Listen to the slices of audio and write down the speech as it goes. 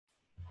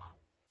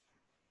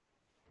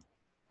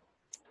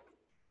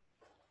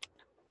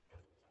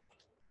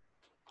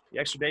The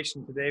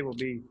exhortation today will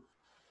be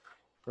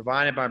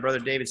provided by Brother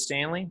David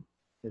Stanley.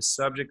 His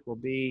subject will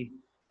be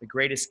the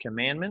greatest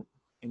commandment.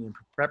 And in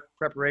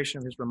preparation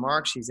of his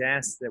remarks, he's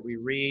asked that we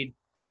read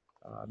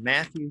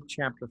Matthew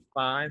chapter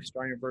 5,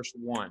 starting at verse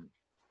 1.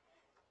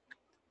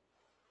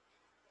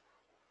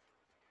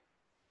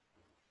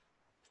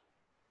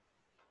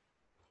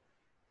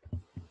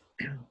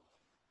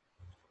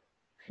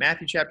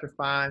 Matthew chapter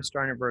 5,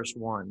 starting at verse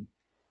 1.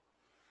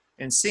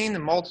 And seeing the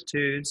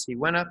multitudes, he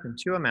went up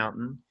into a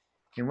mountain,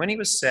 and when he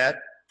was set,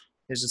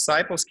 his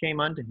disciples came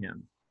unto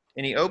him.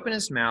 And he opened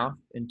his mouth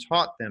and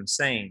taught them,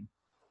 saying,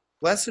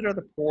 Blessed are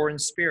the poor in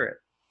spirit,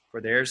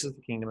 for theirs is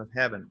the kingdom of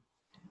heaven.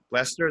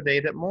 Blessed are they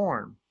that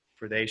mourn,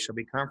 for they shall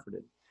be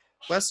comforted.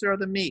 Blessed are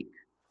the meek,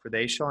 for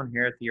they shall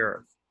inherit the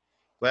earth.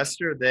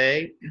 Blessed are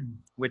they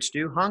which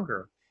do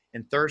hunger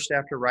and thirst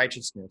after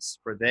righteousness,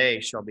 for they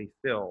shall be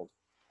filled.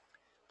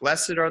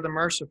 Blessed are the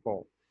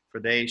merciful, for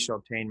they shall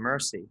obtain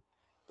mercy.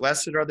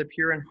 Blessed are the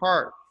pure in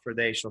heart, for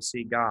they shall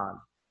see God.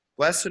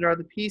 Blessed are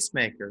the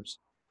peacemakers,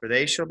 for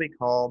they shall be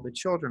called the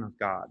children of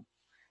God.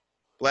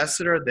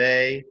 Blessed are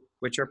they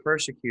which are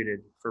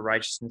persecuted for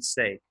righteousness'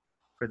 sake,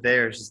 for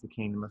theirs is the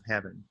kingdom of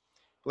heaven.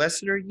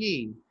 Blessed are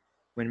ye,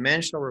 when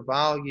men shall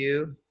revile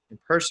you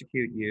and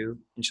persecute you,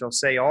 and shall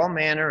say all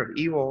manner of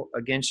evil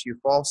against you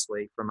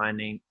falsely for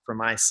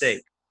my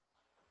sake.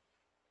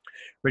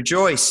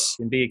 Rejoice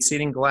and be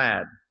exceeding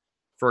glad,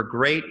 for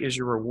great is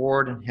your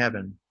reward in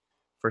heaven.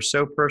 For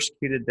so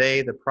persecuted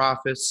they the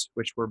prophets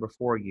which were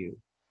before you.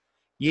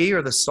 Ye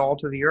are the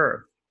salt of the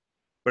earth,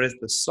 but if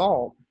the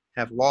salt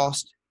have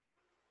lost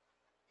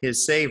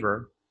his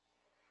savor,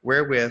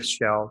 wherewith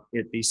shall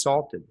it be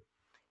salted?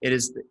 It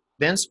is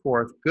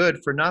thenceforth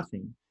good for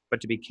nothing,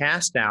 but to be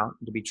cast out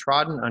and to be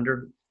trodden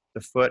under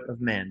the foot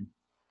of men.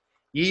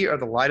 Ye are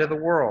the light of the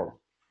world.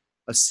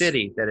 A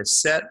city that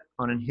is set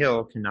on an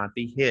hill cannot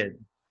be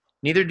hid.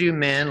 Neither do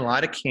men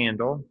light a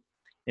candle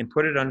and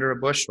put it under a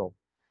bushel,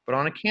 but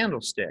on a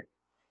candlestick,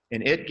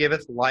 and it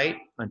giveth light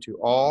unto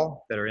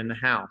all that are in the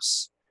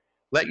house.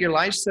 Let your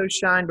light so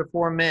shine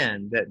before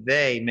men that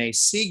they may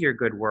see your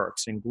good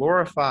works and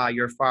glorify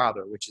your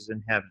Father which is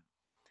in heaven.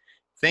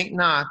 Think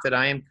not that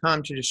I am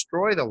come to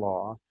destroy the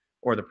law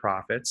or the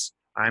prophets.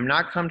 I am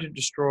not come to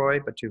destroy,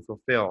 but to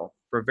fulfill.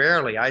 For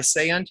verily I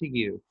say unto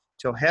you,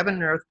 till heaven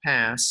and earth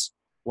pass,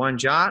 one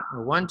jot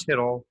or one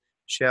tittle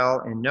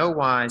shall in no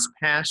wise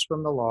pass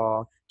from the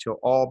law till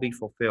all be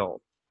fulfilled.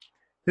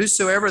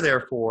 Whosoever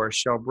therefore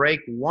shall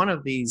break one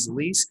of these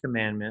least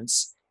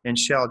commandments and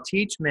shall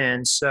teach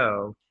men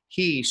so,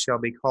 he shall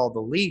be called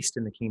the least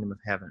in the kingdom of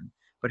heaven.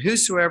 But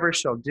whosoever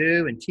shall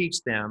do and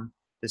teach them,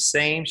 the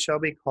same shall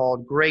be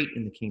called great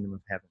in the kingdom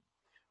of heaven.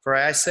 For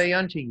I say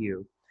unto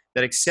you,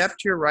 that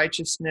except your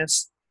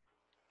righteousness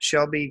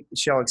shall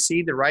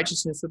exceed the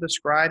righteousness of the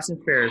scribes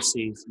and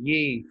Pharisees,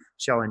 ye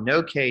shall in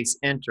no case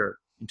enter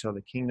into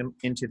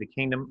the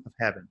kingdom of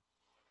heaven.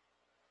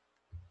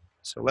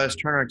 So let us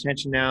turn our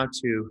attention now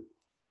to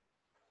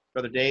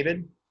Brother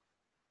David,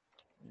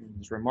 and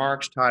his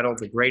remarks titled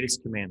The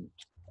Greatest Commandment.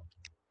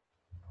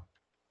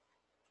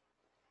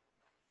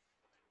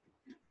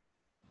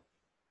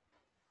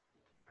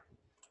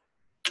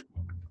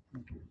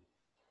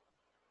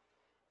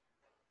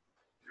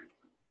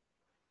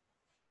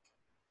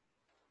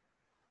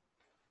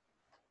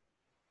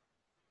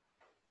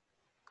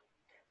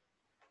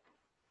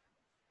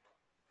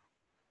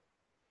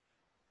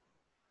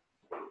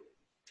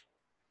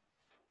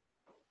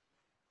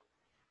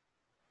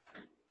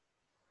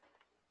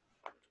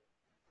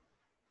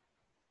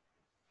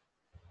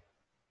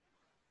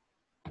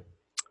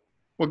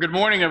 Well, good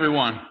morning,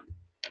 everyone.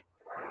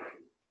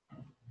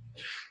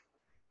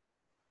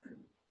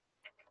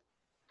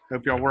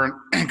 Hope y'all weren't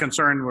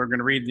concerned we're going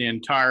to read the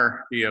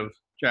entirety of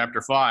chapter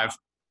 5.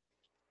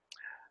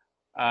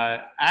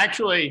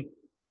 Actually,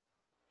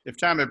 if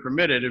time had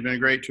permitted, it would have been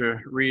great to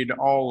read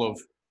all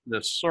of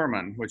this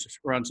sermon, which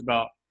runs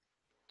about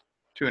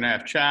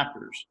 2.5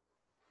 chapters.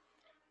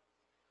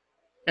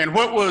 And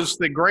what was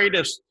the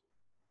greatest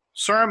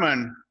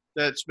sermon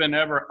that's been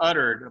ever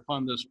uttered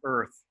upon this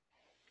earth?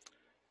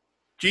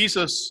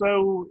 Jesus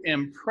so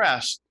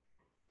impressed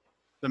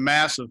the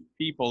mass of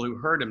people who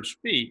heard him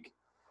speak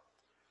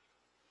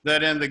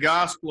that in the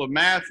Gospel of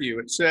Matthew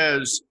it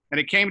says, And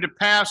it came to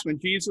pass when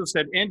Jesus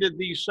had ended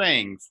these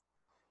sayings,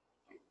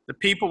 the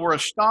people were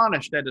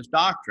astonished at his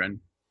doctrine,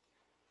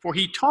 for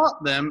he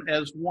taught them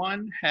as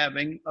one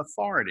having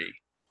authority,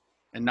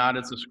 and not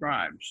as the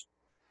scribes.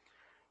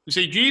 You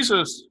see,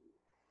 Jesus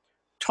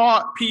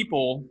taught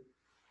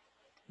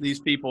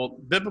these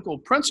people, biblical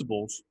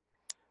principles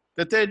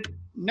that they'd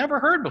never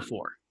heard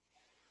before.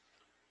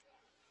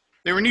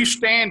 There were new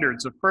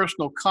standards of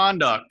personal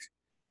conduct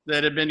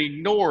that had been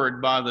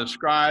ignored by the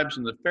scribes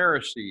and the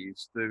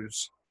Pharisees,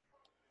 those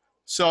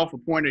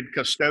self-appointed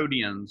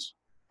custodians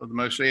of the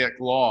Mosaic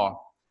law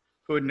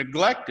who had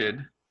neglected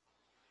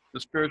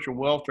the spiritual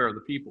welfare of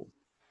the people.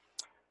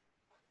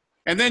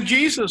 And then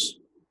Jesus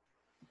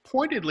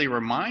pointedly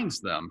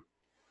reminds them,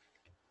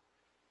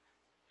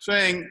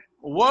 saying,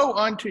 Woe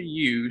unto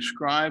you,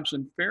 scribes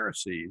and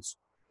Pharisees,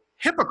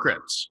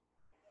 Hypocrites,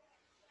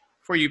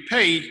 for you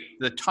pay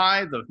the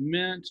tithe of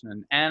mint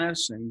and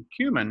anise and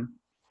cumin,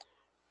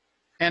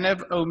 and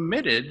have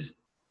omitted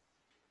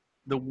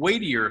the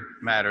weightier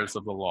matters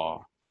of the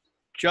law,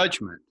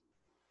 judgment,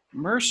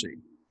 mercy,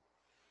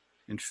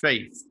 and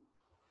faith.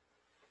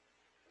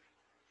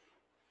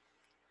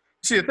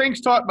 See, the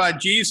things taught by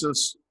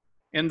Jesus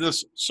in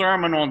this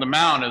Sermon on the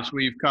Mount, as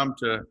we've come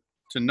to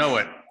know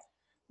it,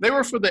 they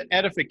were for the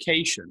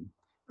edification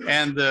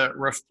and the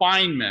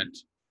refinement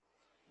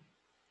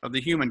of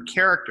the human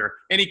character.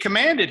 And he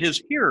commanded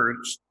his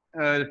hearers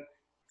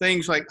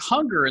things like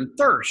hunger and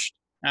thirst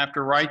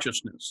after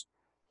righteousness.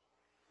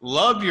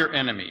 Love your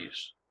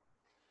enemies.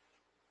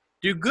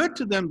 Do good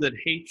to them that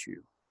hate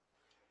you.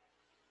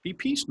 Be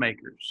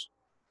peacemakers.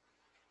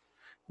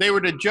 They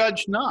were to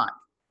judge not,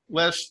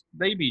 lest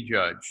they be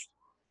judged.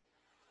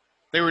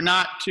 They were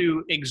not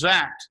to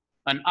exact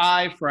an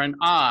eye for an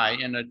eye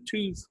and a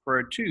tooth for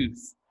a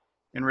tooth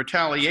in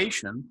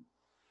retaliation,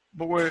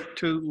 but were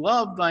to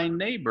love thy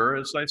neighbor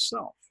as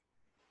thyself.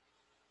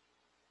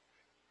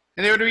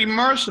 And they were to be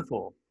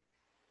merciful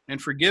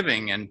and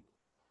forgiving and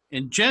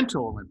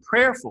gentle and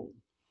prayerful.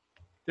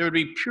 They would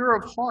be pure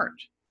of heart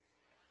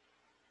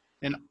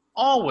and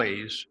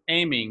always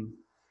aiming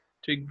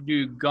to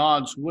do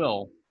God's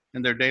will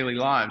in their daily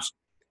lives.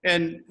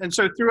 And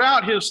so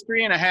throughout his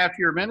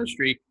 3.5-year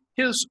ministry,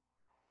 his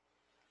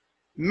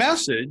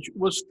message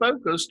was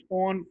focused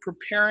on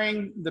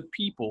preparing the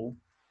people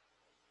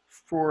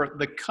for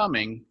the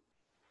coming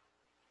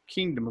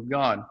kingdom of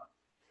God.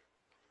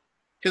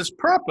 His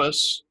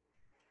purpose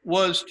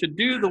was to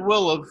do the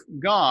will of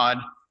God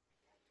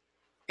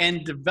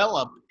and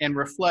develop and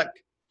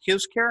reflect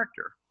his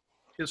character,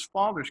 his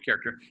Father's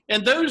character.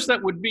 And those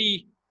that would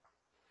be,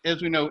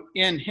 as we know,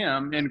 in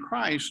him, in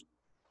Christ,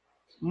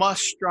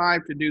 must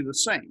strive to do the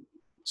same.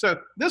 So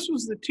this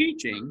was the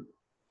teaching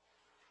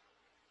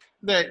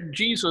that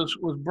Jesus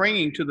was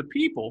bringing to the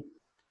people,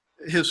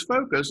 his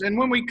focus. And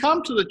when we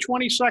come to the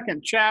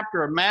 22nd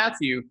chapter of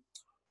Matthew,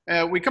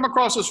 we come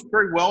across this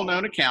very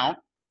well-known account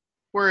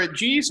where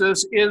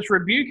Jesus is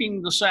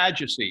rebuking the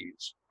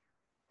Sadducees.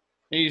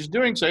 And he's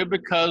doing so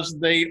because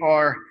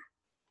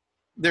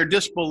their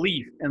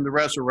disbelief in the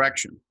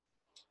resurrection.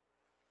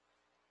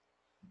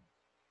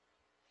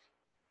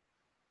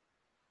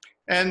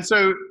 And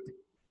so,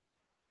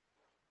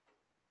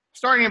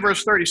 starting in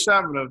verse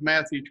 37 of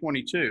Matthew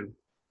 22,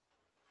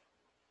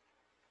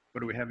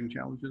 what are we having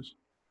challenges?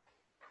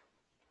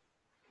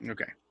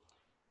 Okay.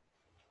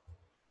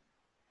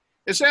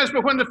 It says,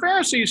 but when the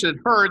Pharisees had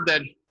heard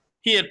that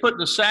he had put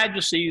the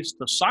Sadducees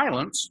to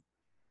silence,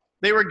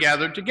 they were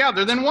gathered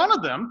together. Then one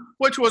of them,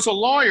 which was a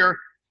lawyer,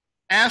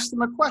 asked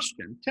him a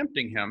question,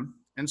 tempting him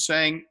and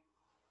saying,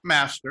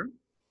 Master,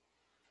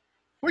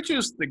 which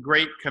is the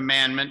great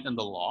commandment in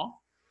the law?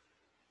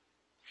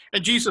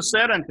 And Jesus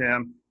said unto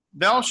him,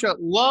 Thou shalt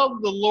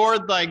love the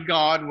Lord thy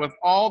God with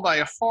all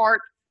thy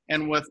heart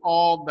and with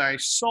all thy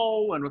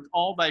soul and with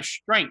all thy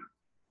strength.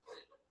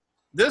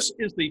 This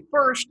is the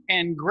first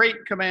and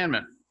great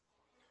commandment.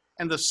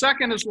 And the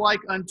second is like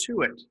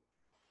unto it.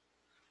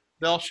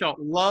 Thou shalt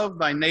love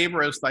thy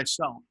neighbor as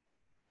thyself.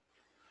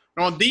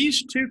 And on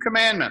these two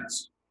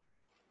commandments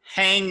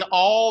hang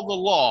all the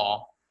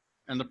law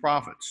and the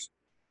prophets.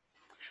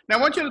 Now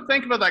I want you to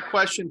think about that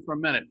question for a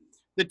minute.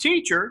 The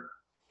teacher,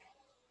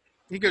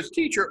 he goes,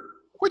 Teacher,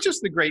 which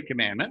is the great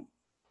commandment?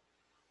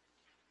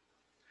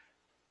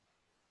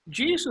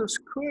 Jesus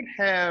could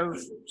have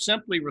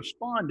simply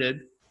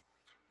responded,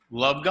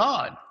 love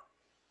God,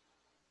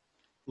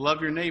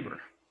 love your neighbor,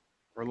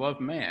 or love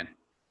man,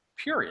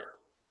 period.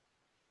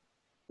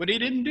 But he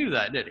didn't do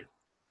that, did he?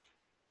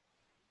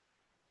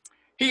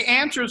 He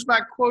answers by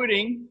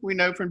quoting, we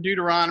know from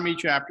Deuteronomy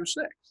chapter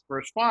 6,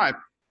 verse 5.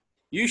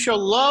 You shall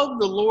love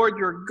the Lord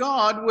your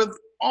God with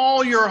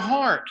all your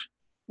heart,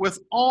 with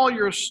all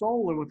your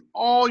soul, and with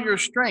all your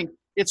strength.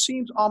 It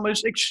seems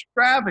almost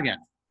extravagant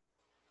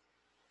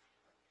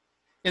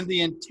in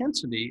the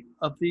intensity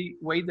of the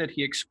way that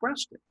he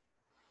expressed it.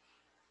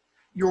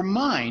 Your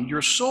mind,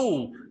 your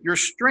soul, your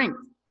strength.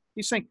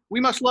 He's saying we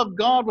must love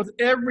God with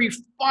every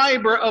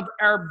fiber of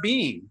our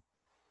being.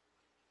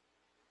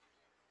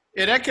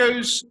 It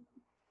echoes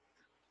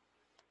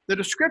the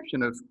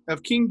description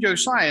of King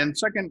Josiah in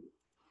 2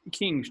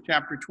 Kings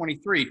chapter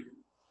 23,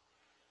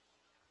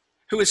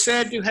 who is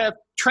said to have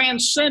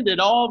transcended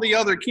all the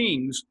other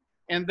kings,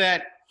 and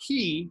that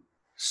he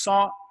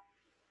sought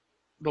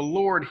the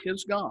Lord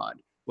his God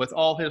with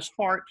all his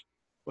heart,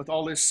 with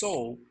all his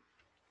soul,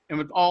 and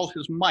with all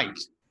his might.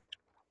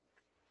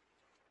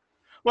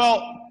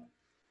 Well,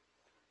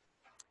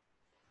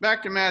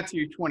 back to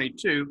Matthew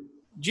 22,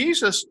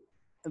 Jesus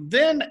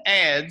then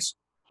adds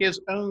his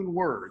own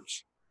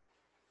words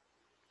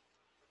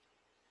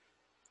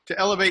to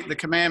elevate the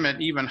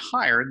commandment even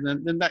higher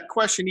than that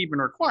question even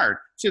required.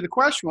 See, the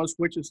question was,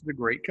 which is the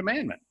great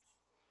commandment?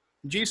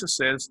 Jesus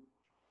says,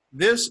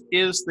 this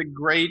is the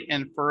great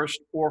and first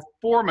or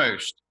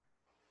foremost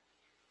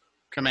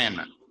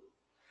commandment.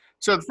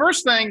 So the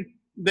first thing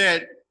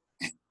that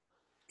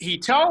he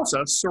tells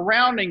us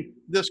surrounding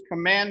this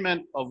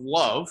commandment of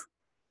love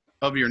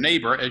of your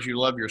neighbor as you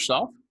love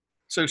yourself.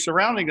 So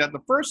surrounding that,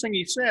 the first thing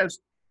he says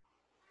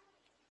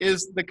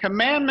is the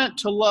commandment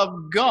to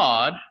love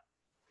God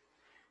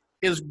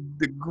is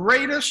the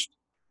greatest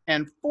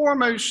and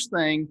foremost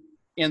thing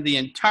in the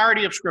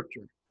entirety of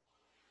Scripture.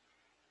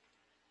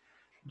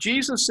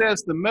 Jesus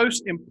says the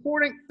most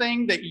important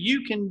thing that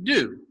you can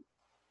do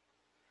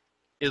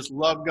is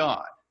love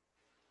God.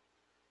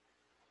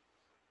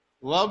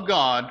 Love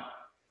God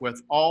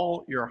with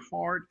all your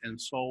heart and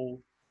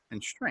soul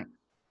and strength.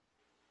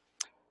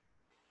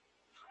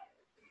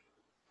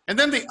 And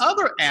then the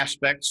other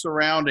aspect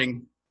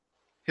surrounding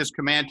his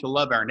command to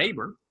love our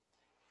neighbor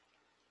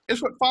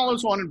is what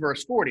follows on in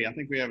verse 40. I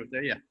think we have it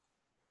there, yeah.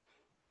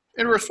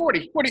 In verse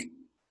 40,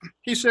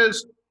 he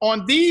says,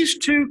 on these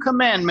two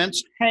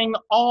commandments hang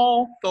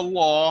all the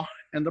law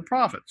and the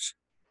prophets.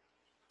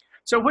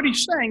 So what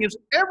he's saying is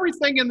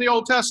everything in the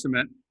Old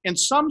Testament, in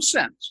some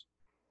sense,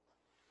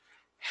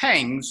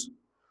 hangs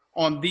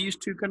on these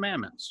two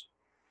commandments.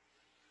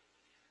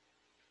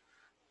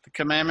 The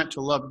commandment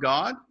to love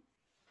God,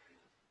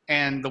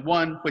 and the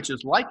one which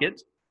is like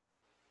it,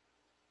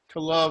 to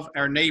love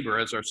our neighbor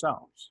as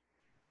ourselves.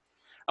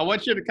 I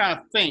want you to kind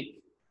of think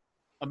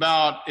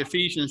about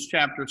Ephesians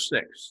chapter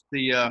 6,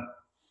 the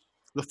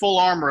full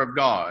armor of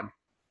God.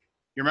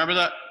 You remember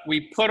that?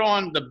 We put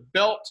on the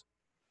belt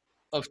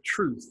of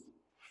truth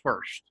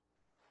first.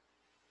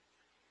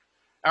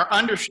 Our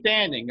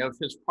understanding of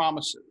his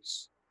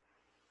promises,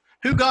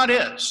 who God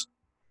is,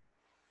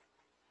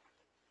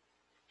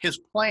 his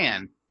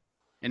plan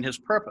and his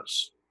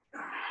purpose.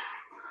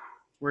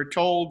 We're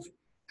told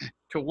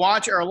to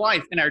watch our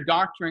life and our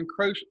doctrine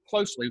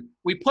closely.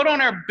 We put on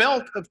our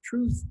belt of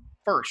truth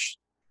first.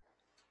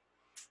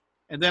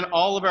 And then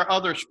all of our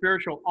other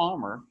spiritual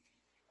armor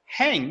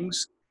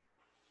hangs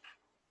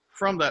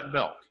from that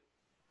belt,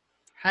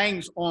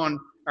 hangs on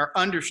our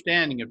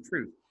understanding of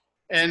truth.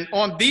 And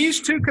on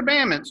these two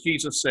commandments,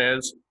 Jesus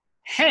says,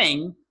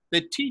 hang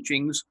the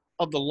teachings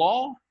of the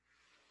law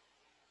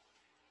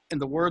and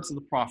the words of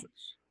the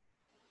prophets.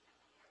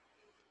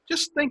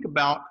 Just think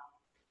about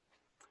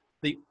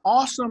the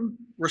awesome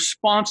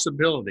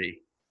responsibility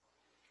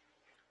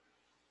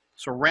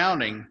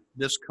surrounding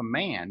this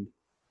command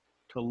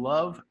to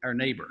love our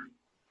neighbor.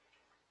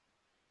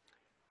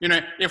 You know,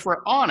 if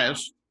we're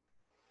honest,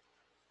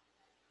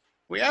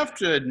 we have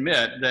to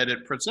admit that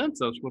it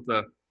presents us with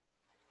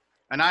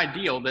an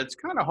ideal that's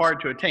kind of hard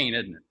to attain,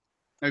 isn't it?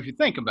 Now, if you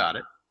think about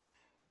it,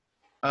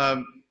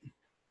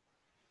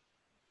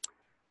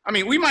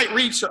 we might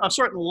reach a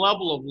certain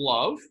level of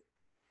love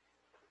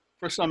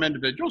for some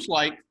individuals,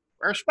 like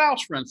our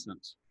spouse, for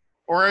instance,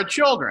 or our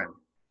children.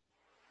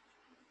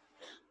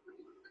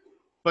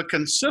 But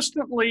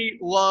consistently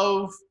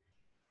love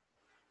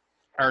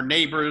our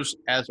neighbors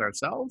as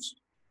ourselves,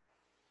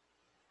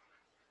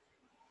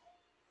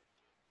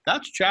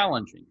 that's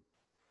challenging.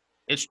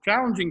 It's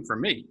challenging for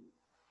me.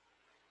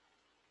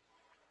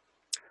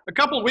 A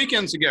couple of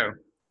weekends ago,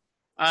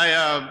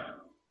 I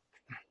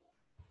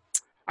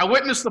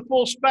witnessed the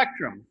full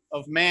spectrum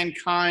of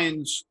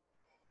mankind's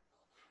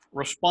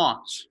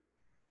response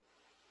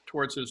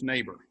towards his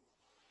neighbor.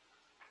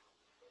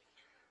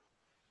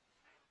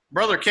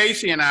 Brother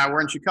Casey and I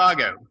were in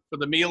Chicago for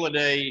the Meal a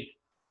Day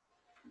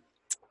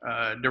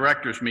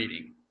directors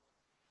meeting.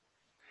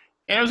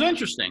 And it was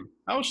interesting.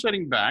 I was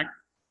sitting back,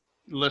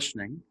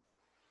 listening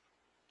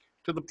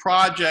to the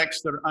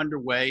projects that are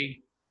underway,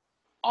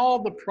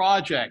 all the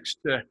projects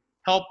to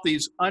help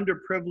these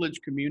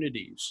underprivileged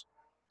communities,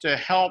 to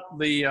help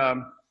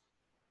the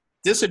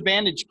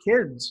disadvantaged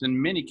kids in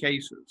many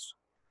cases.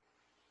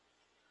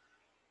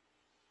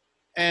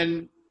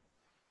 And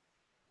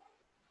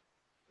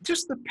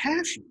just the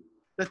passion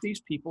that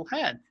these people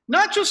had.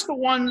 Not just the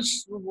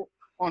ones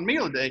on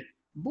Meal a Day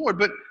board,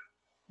 but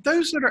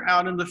those that are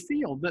out in the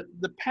field,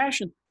 the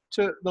passion,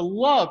 the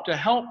love to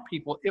help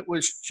people, it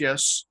was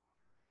just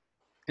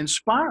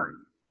inspiring.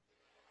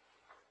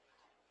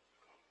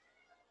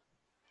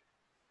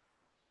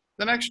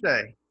 The next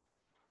day,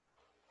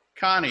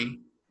 Connie,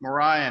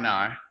 Mariah, and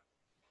I,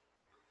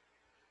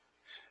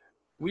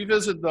 we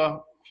visited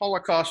the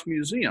Holocaust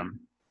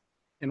Museum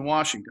in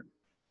Washington.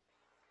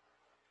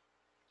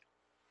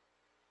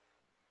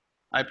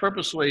 I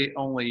purposely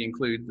only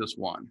include this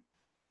one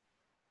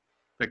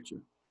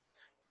picture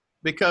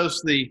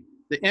because the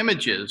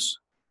images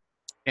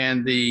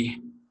and the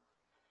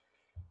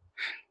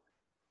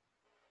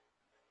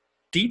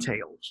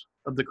details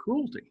of the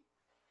cruelty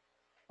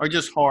are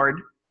just hard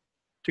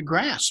to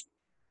grasp.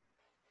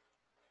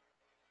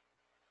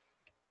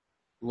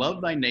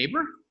 Love thy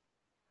neighbor?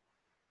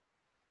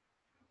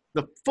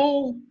 The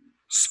full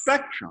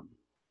spectrum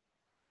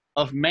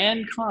of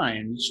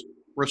mankind's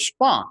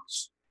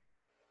response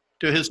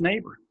to his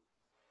neighbor.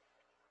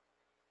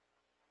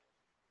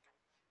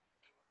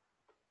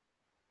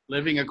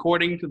 Living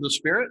according to the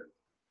Spirit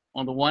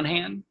on the one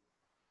hand,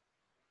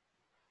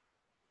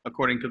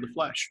 according to the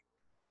flesh.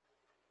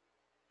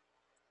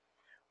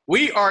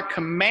 We are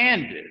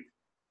commanded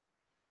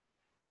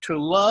to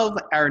love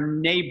our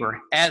neighbor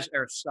as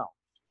ourselves,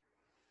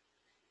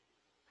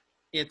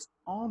 it's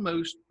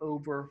almost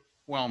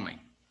overwhelming.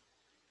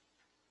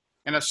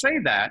 And I say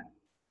that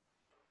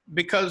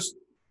because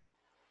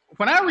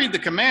when I read the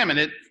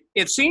commandment,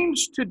 it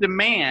seems to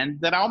demand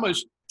that I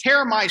almost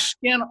tear my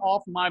skin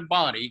off my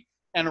body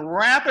and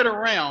wrap it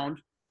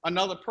around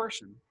another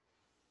person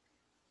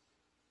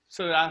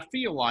so that I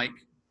feel like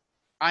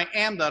I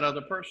am that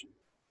other person.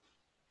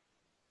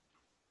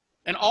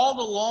 And all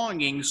the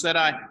longings that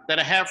I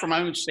have for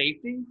my own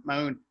safety, my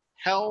own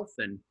health,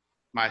 and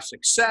my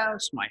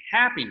success, my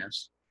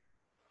happiness,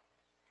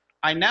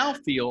 I now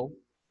feel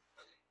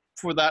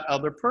for that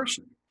other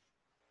person,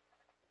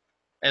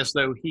 as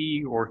though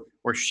he or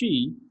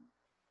she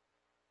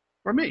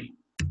were me.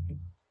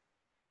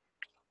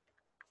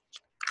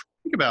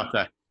 Think about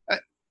that.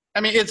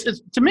 I mean, it's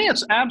to me,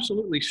 it's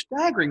absolutely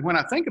staggering when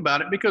I think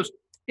about it, because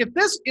if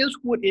this is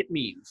what it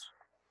means,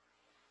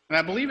 and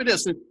I believe it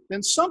is,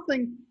 then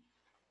something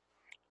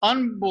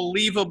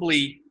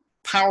unbelievably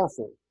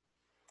powerful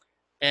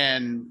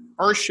and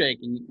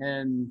earth-shaking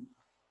and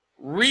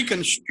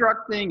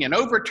reconstructing and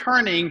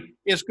overturning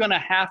is going to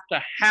have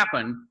to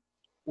happen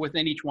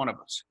within each one of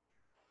us.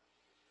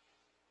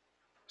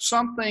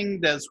 Something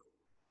that's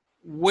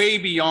way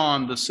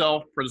beyond the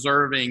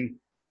self-preserving,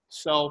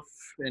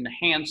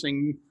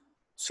 self-enhancing,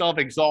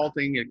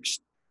 self-exalting,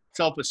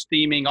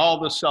 self-esteeming, all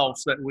the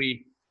selves that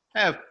we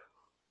have.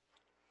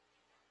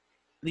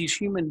 These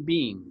human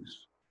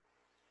beings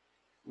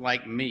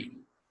like me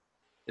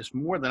is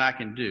more than I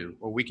can do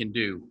or we can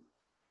do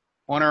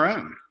on our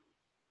own.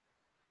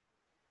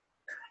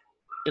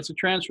 It's a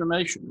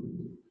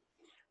transformation.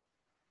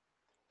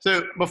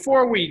 So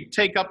before we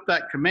take up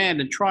that command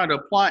and try to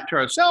apply it to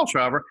ourselves,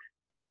 however,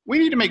 we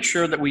need to make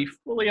sure that we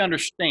fully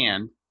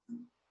understand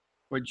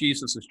what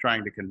Jesus is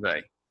trying to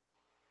convey.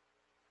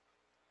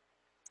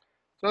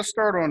 So let's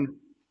start on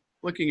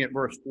looking at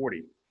verse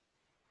 40.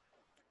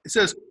 It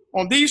says,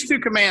 on these two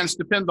commands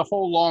depend the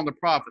whole law and the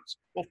prophets.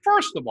 Well,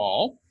 first of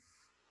all,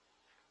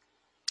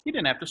 he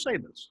didn't have to say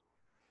this.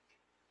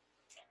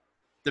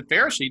 The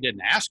Pharisee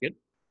didn't ask it.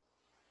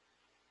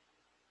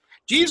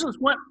 Jesus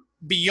went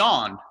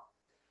beyond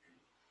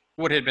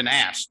what had been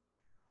asked,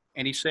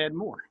 and he said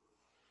more.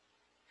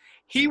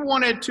 He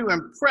wanted to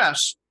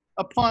impress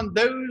upon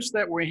those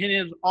that were in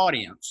his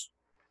audience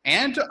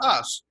and to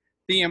us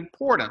the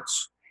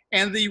importance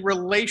and the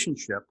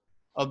relationship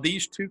of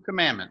these two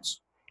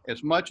commandments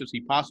as much as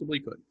he possibly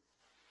could.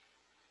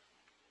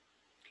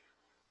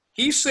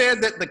 He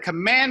said that the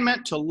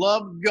commandment to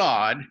love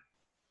God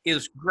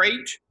is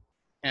great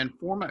and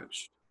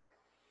foremost,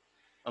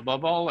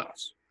 above all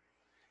else.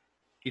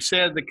 He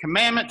said the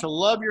commandment to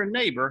love your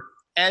neighbor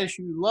as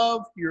you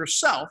love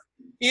yourself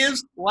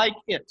is like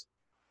it.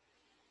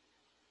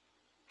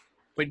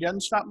 But he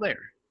doesn't stop there.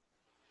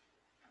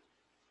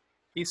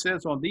 He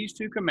says on these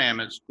two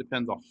commandments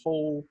depend the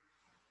whole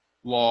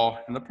law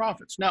and the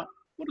prophets. Now,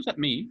 what does that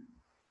mean?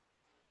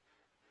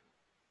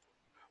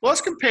 Well, let's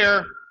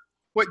compare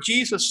what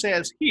Jesus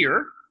says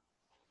here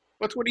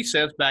with what he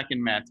says back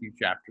in Matthew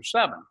chapter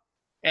 7.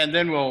 And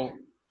then we'll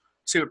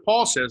see what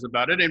Paul says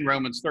about it in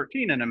Romans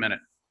 13 in a minute.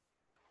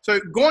 So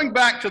going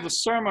back to the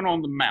Sermon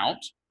on the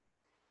Mount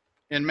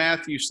in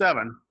Matthew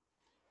 7,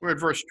 we're at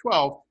verse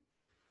 12.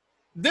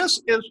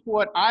 This is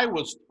what I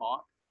was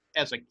taught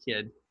as a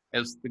kid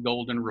as the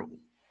golden rule.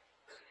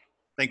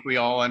 I think we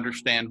all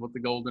understand what the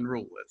golden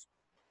rule is.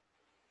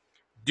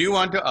 Do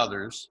unto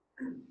others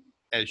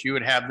as you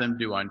would have them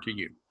do unto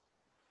you.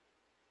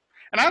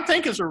 And I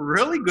think it's a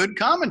really good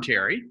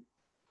commentary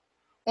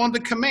on the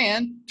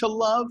command to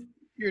love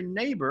your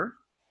neighbor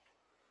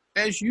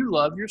as you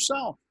love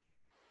yourself.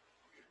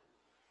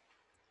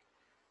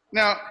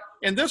 Now,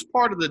 in this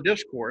part of the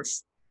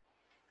discourse,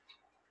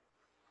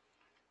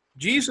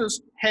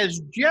 Jesus has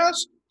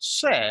just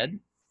said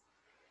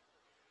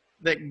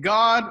that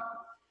God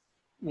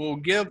will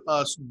give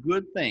us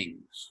good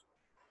things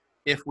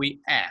if we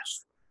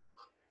ask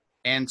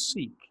and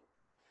seek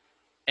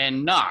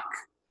and knock.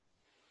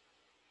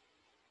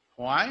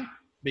 Why?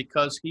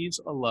 Because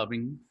he's a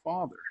loving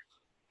Father.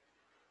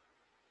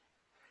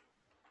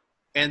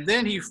 And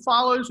then he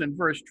follows in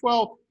verse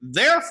 12,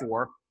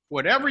 therefore,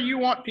 whatever you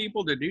want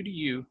people to do to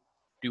you,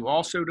 do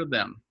also to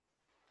them.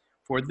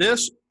 For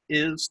this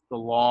is the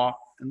law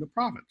and the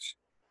prophets.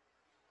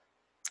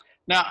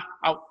 Now,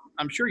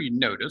 I'm sure you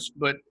noticed,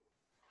 but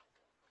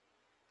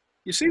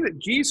you see that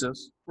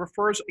Jesus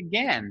refers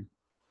again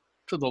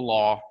to the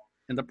law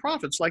and the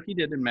prophets like he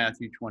did in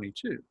Matthew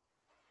 22.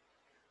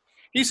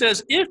 He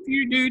says, if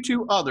you do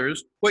to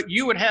others what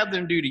you would have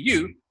them do to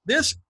you,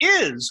 this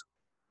is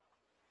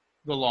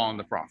the law and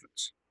the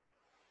prophets.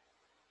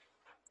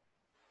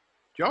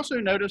 Do you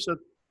also notice that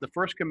the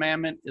first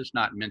commandment is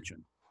not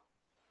mentioned?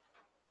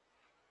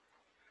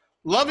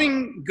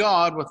 Loving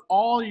God with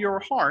all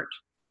your heart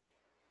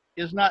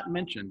is not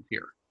mentioned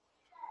here.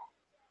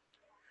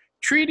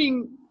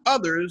 Treating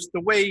others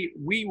the way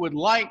we would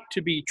like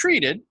to be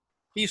treated,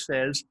 he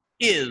says,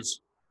 is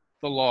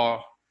the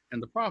law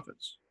and the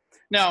prophets.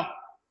 Now,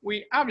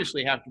 we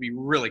obviously have to be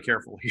really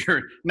careful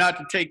here not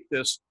to take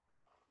this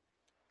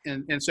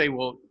and say,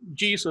 well,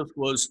 Jesus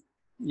was,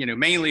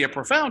 mainly a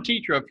profound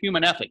teacher of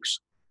human ethics,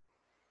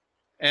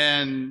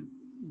 and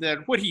that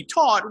what he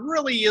taught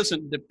really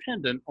isn't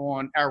dependent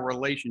on our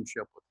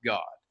relationship with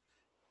God.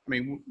 I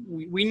mean,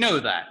 we know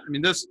that. I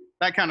mean,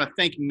 that kind of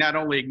thinking not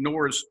only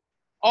ignores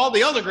all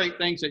the other great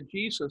things that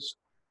Jesus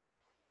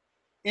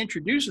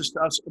introduces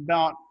to us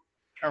about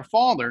our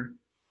Father,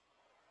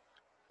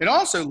 it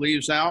also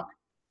leaves out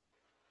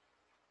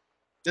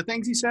the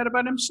things he said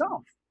about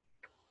himself,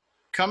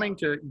 coming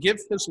to give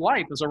his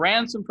life as a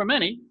ransom for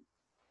many,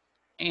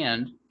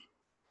 and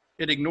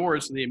it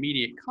ignores the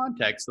immediate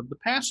context of the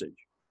passage.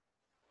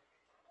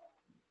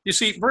 You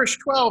see, verse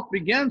 12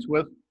 begins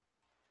with,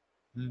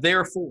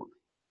 therefore.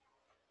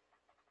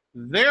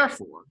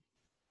 Therefore,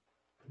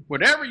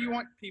 whatever you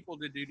want people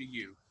to do to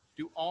you,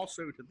 do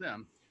also to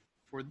them,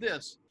 for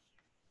this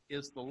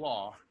is the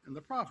law and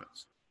the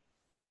prophets.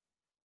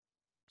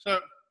 So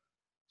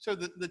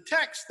the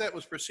text that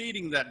was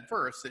preceding that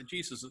verse that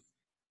Jesus,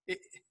 it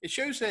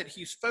shows that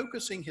he's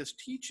focusing his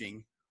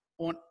teaching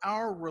on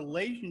our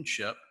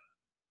relationship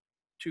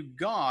to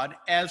God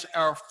as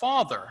our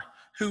Father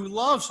who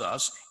loves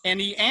us, and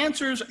he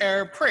answers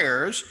our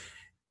prayers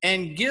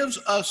and gives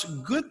us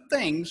good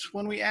things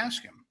when we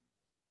ask him.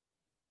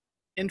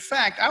 In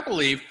fact, I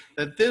believe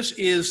that this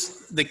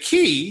is the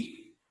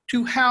key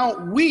to how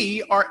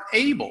we are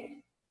able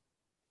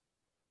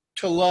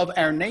to love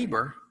our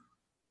neighbor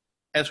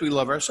as we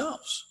love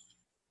ourselves.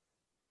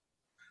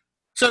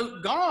 So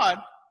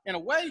God, in a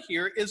way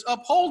here, is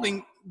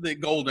upholding the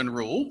golden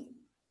rule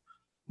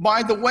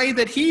by the way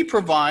that he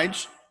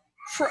provides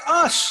for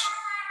us.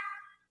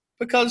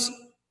 Because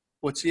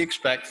what's he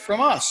expect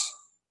from us?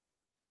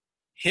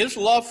 His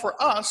love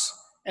for us,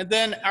 and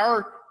then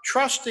our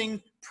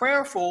trusting,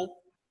 prayerful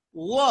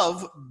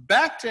love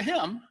back to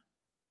him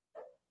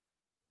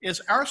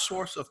is our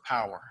source of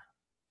power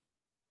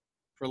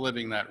for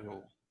living that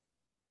rule.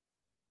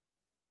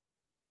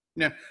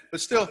 But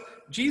still,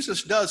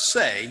 Jesus does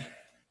say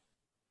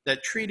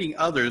that treating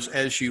others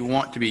as you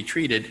want to be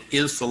treated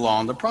is the law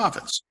and the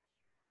prophets.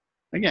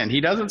 Again, he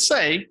doesn't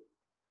say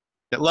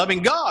that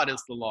loving God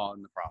is the law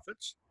and the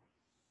prophets.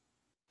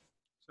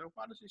 So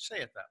why does he say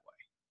it that way?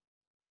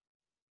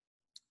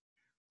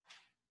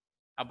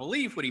 I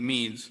believe what he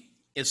means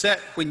is that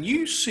when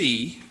you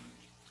see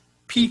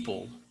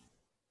people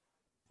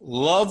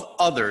love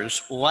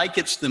others like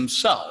it's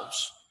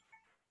themselves,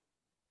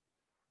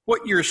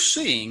 what you're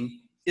seeing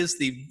is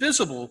the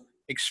visible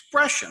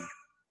expression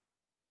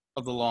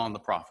of the law and the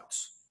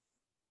prophets.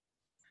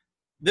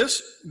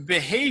 This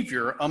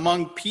behavior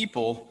among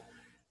people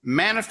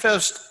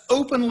manifests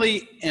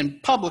openly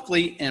and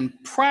publicly and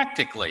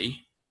practically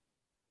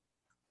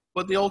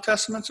what the Old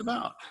Testament's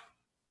about.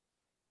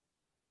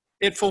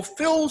 It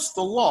fulfills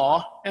the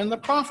law and the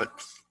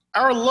prophets.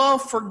 Our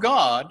love for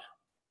God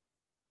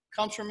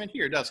comes from in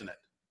here, doesn't it?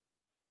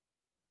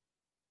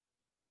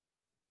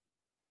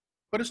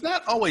 But it's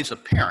not always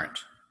apparent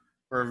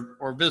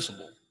or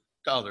visible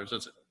to others,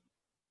 is it?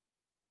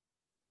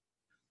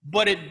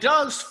 But it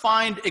does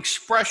find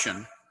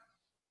expression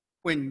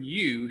when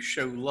you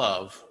show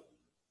love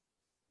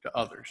to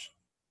others.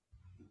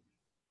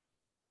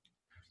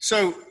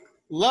 So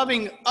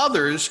loving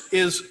others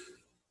is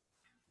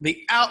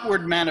the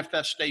outward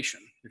manifestation,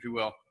 if you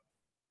will,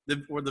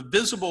 or the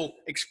visible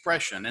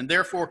expression, and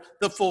therefore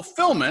the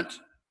fulfillment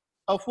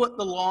of what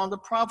the law and the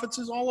prophets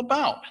is all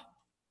about.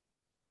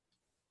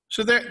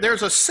 So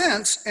there's a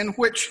sense in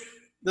which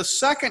the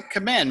second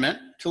commandment,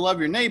 to love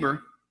your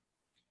neighbor,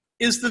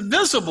 is the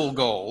visible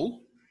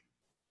goal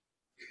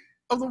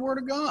of the Word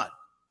of God.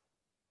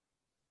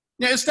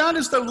 Now, it's not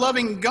as though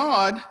loving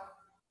God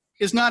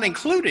is not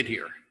included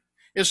here,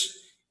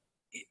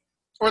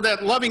 or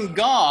that loving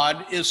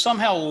God is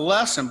somehow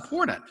less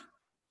important.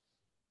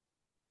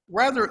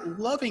 Rather,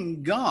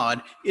 loving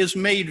God is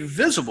made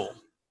visible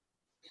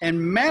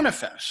and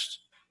manifest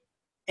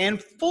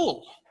and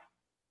full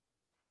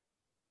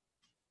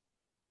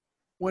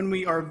when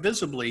we are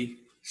visibly,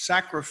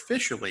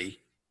 sacrificially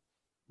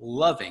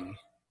loving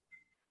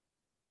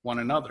one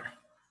another.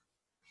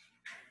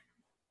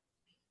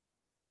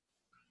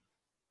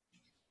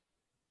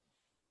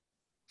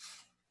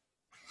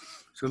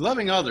 So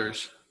loving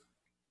others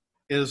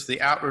is the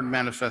outward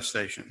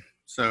manifestation.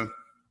 So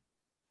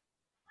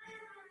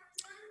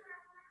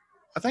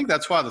I think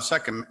that's why the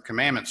second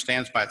commandment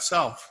stands by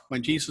itself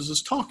when Jesus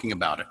is talking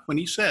about it, when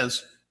he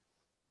says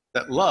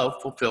that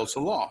love fulfills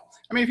the law.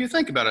 I mean, if you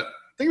think about it,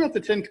 think about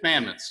the 10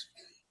 Commandments.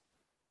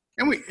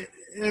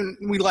 And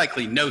we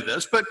likely know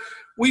this, but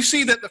we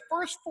see that the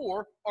first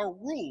 4 are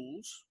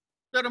rules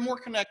that are more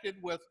connected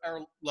with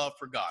our love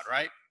for God,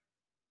 right?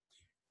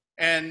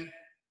 And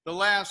the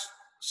last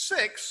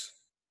 6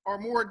 are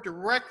more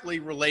directly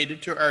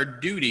related to our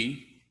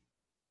duty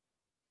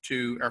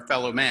to our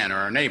fellow man or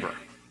our neighbor.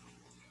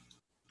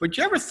 Would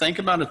you ever think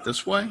about it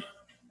this way?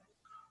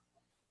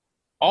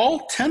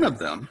 All 10 of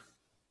them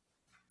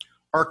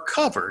are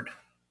covered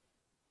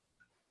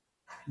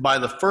by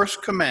the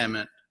first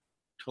commandment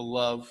to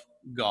love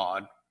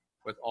God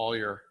with all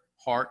your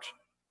heart,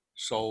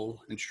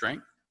 soul, and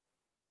strength?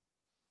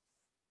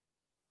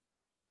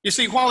 You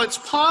see, while it's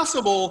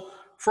possible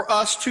for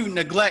us to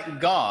neglect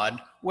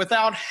God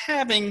without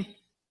having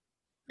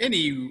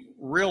any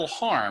real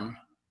harm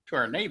to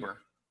our neighbor,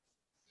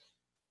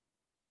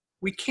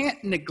 we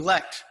can't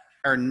neglect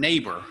our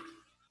neighbor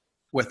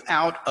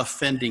without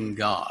offending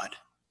God.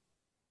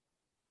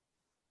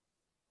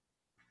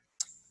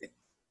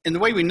 And the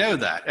way we know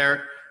that,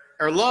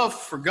 our love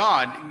for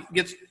God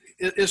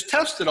is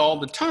tested all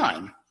the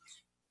time.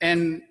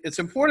 And it's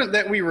important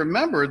that we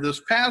remember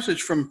this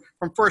passage from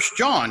 1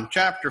 John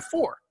chapter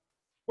 4,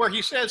 where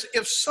he says,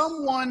 if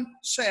someone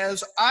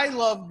says, I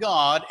love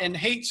God and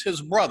hates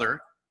his brother,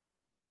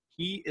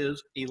 he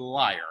is a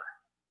liar.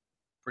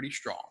 Pretty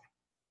strong.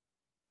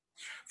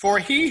 For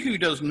he who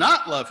does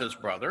not love his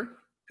brother,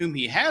 whom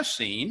he has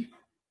seen,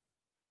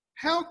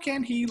 how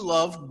can he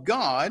love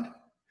God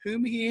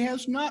whom he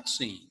has not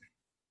seen?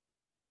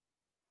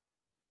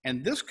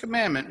 And this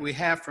commandment we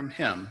have from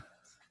him,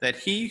 that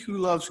he who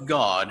loves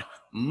God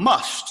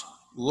must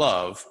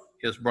love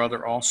his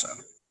brother also.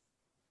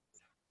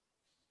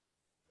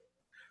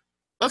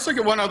 Let's look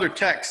at one other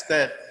text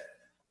that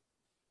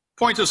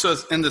points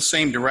us in the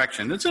same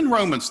direction. It's in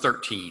Romans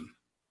 13,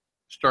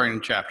 starting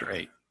in chapter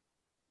 8.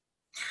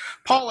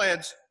 Paul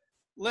adds,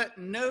 let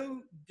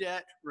no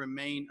debt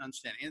remain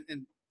outstanding.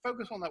 And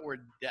focus on that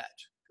word debt,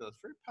 because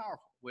it's very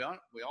powerful.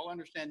 We all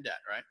understand debt,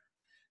 right?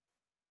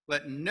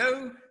 Let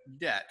no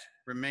debt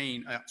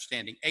remain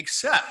outstanding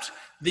except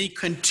the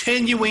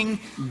continuing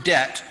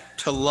debt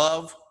to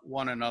love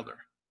one another.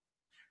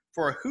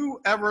 For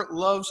whoever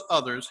loves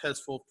others has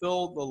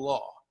fulfilled the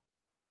law.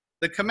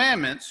 The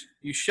commandments,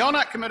 you shall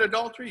not commit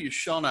adultery, you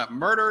shall not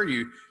murder,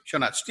 you shall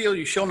not steal,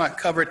 you shall not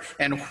covet,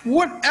 and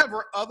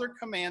whatever other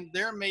command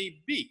there may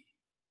be,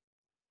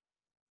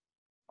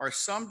 are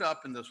summed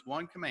up in this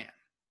one command.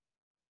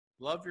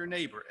 Love your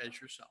neighbor as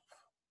yourself.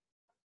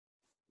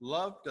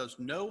 Love does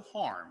no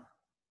harm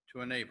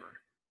to a neighbor.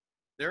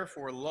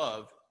 Therefore,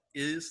 love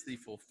is the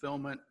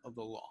fulfillment of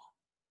the law.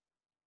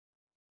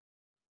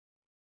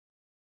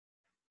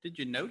 Did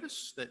you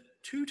notice that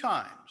 2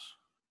 times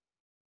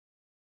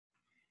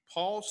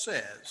Paul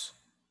says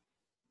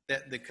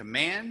that the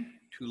command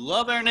to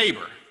love our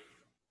neighbor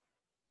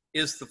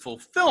is the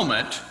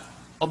fulfillment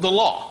of the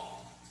law?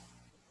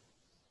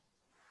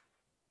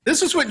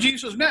 This is what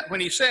Jesus meant when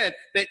he said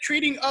that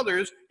treating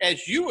others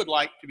as you would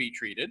like to be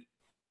treated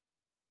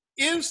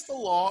is the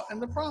law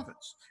and the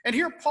prophets. And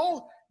here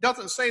Paul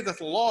doesn't say that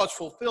the law is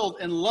fulfilled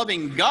in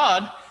loving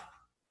God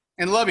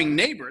and loving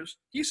neighbors.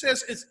 He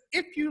says it's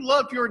if you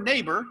love your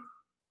neighbor,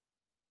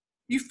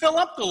 you fill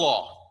up the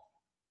law.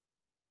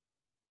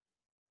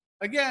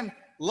 Again,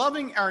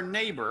 loving our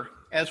neighbor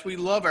as we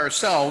love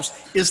ourselves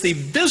is the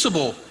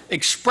visible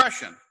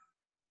expression,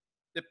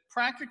 the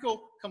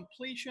practical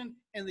completion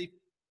and the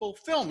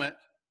fulfillment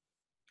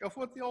of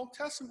what the Old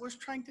Testament was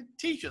trying to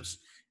teach us,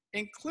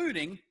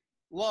 including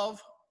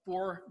love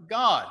for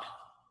God.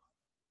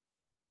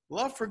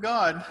 Love for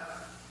God,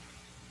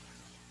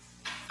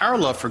 our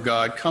love for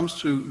God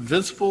comes to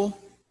visible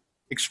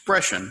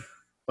expression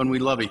when we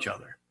love each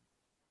other.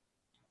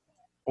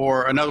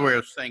 Or another way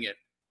of saying it,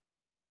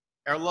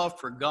 our love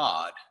for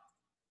God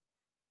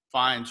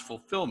finds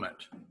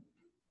fulfillment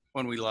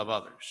when we love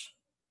others.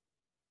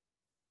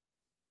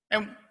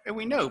 And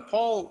we know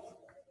Paul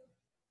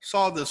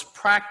saw this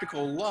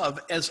practical love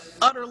as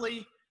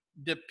utterly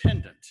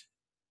dependent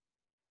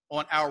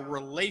on our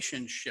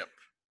relationship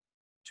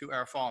to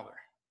our Father.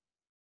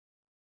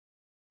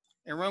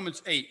 In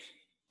Romans 8,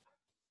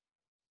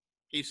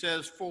 he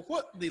says, for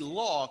what the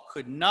law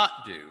could not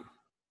do,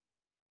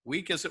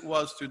 weak as it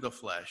was through the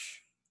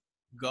flesh,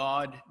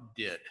 God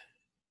did,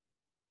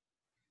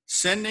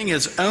 sending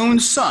his own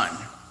Son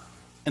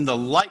in the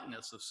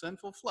likeness of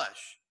sinful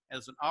flesh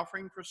as an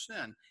offering for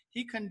sin.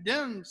 He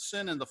condemned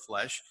sin in the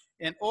flesh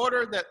in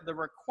order that the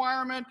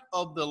requirement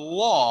of the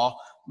law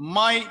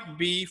might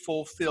be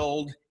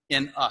fulfilled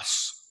in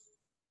us.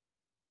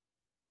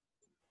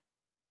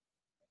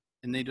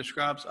 And he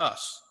describes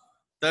us,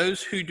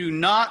 those who do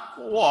not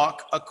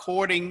walk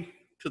according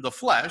to the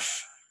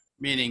flesh,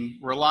 meaning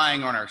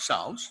relying on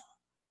ourselves,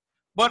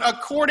 but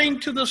according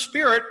to the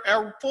Spirit,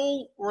 our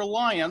full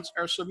reliance,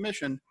 our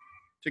submission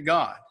to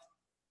God.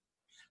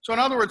 So in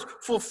other words,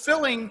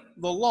 fulfilling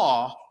the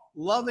law,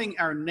 loving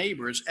our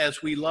neighbors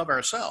as we love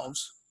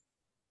ourselves,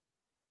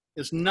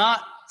 is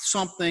not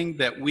something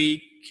that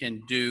we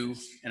can do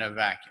in a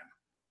vacuum.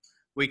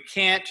 We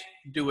can't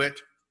do it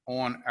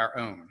on our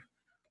own.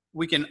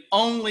 We can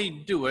only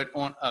do it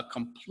on a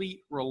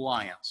complete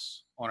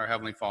reliance on our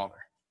Heavenly Father.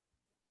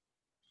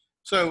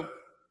 So,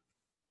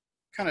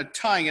 kind of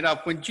tying it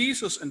up, when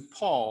Jesus and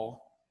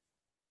Paul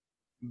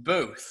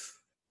both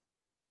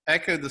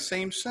echo the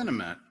same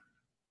sentiment,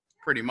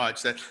 pretty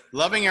much, that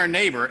loving our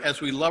neighbor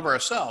as we love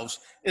ourselves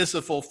is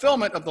the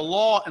fulfillment of the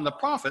law and the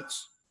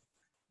prophets,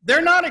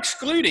 they're not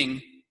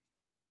excluding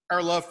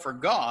our love for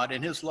God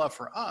and his love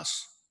for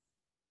us.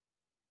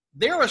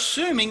 They're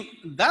assuming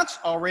that's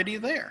already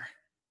there.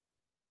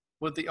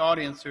 with the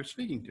audience they're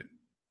speaking to.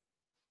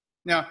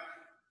 Now,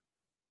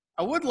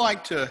 I would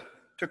like to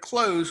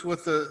close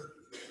with a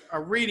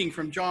reading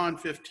from John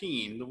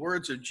 15, the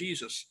words of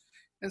Jesus.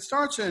 It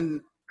starts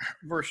in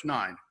verse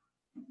 9.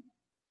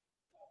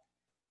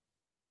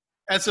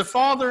 As the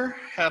Father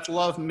hath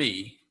loved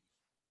me,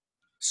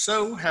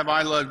 so have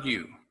I loved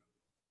you.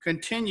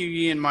 Continue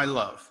ye in my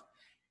love.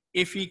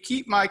 If ye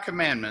keep my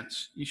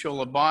commandments, ye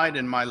shall abide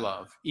in my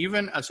love,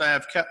 even as I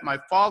have kept my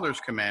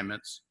Father's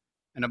commandments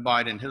and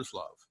abide in his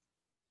love.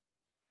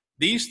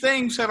 These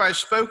things have I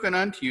spoken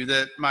unto you,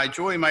 that my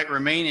joy might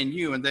remain in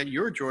you, and that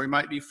your joy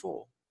might be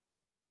full.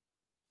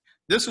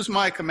 This is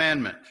my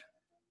commandment,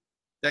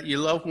 that ye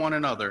love one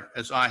another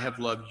as I have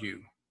loved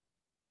you.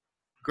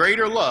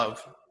 Greater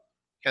love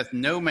hath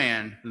no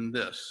man than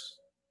this,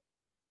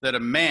 that a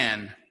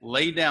man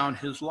lay down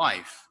his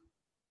life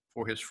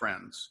for his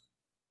friends.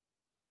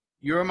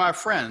 You are my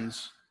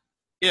friends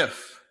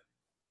if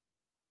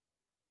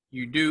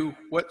you do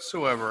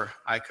whatsoever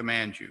I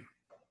command you.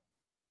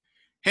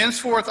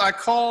 Henceforth I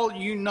call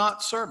you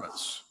not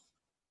servants,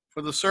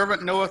 for the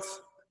servant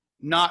knoweth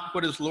not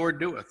what his Lord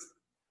doeth,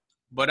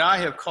 but I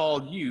have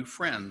called you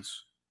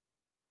friends.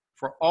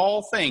 For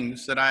all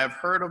things that I have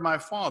heard of my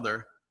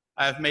Father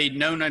I have made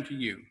known unto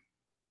you.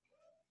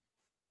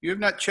 You have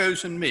not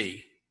chosen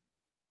me,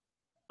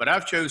 but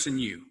I've chosen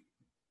you,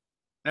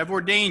 and I've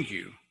ordained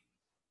you,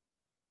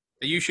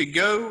 that you should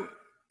go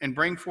and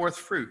bring forth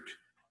fruit,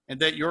 and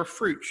that your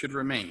fruit should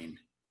remain,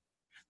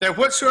 that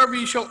whatsoever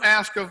you shall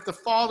ask of the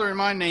Father in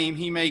my name,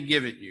 he may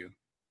give it you.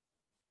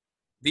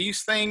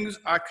 These things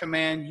I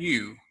command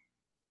you,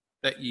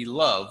 that ye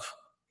love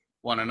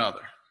one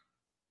another.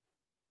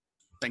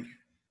 Thank you.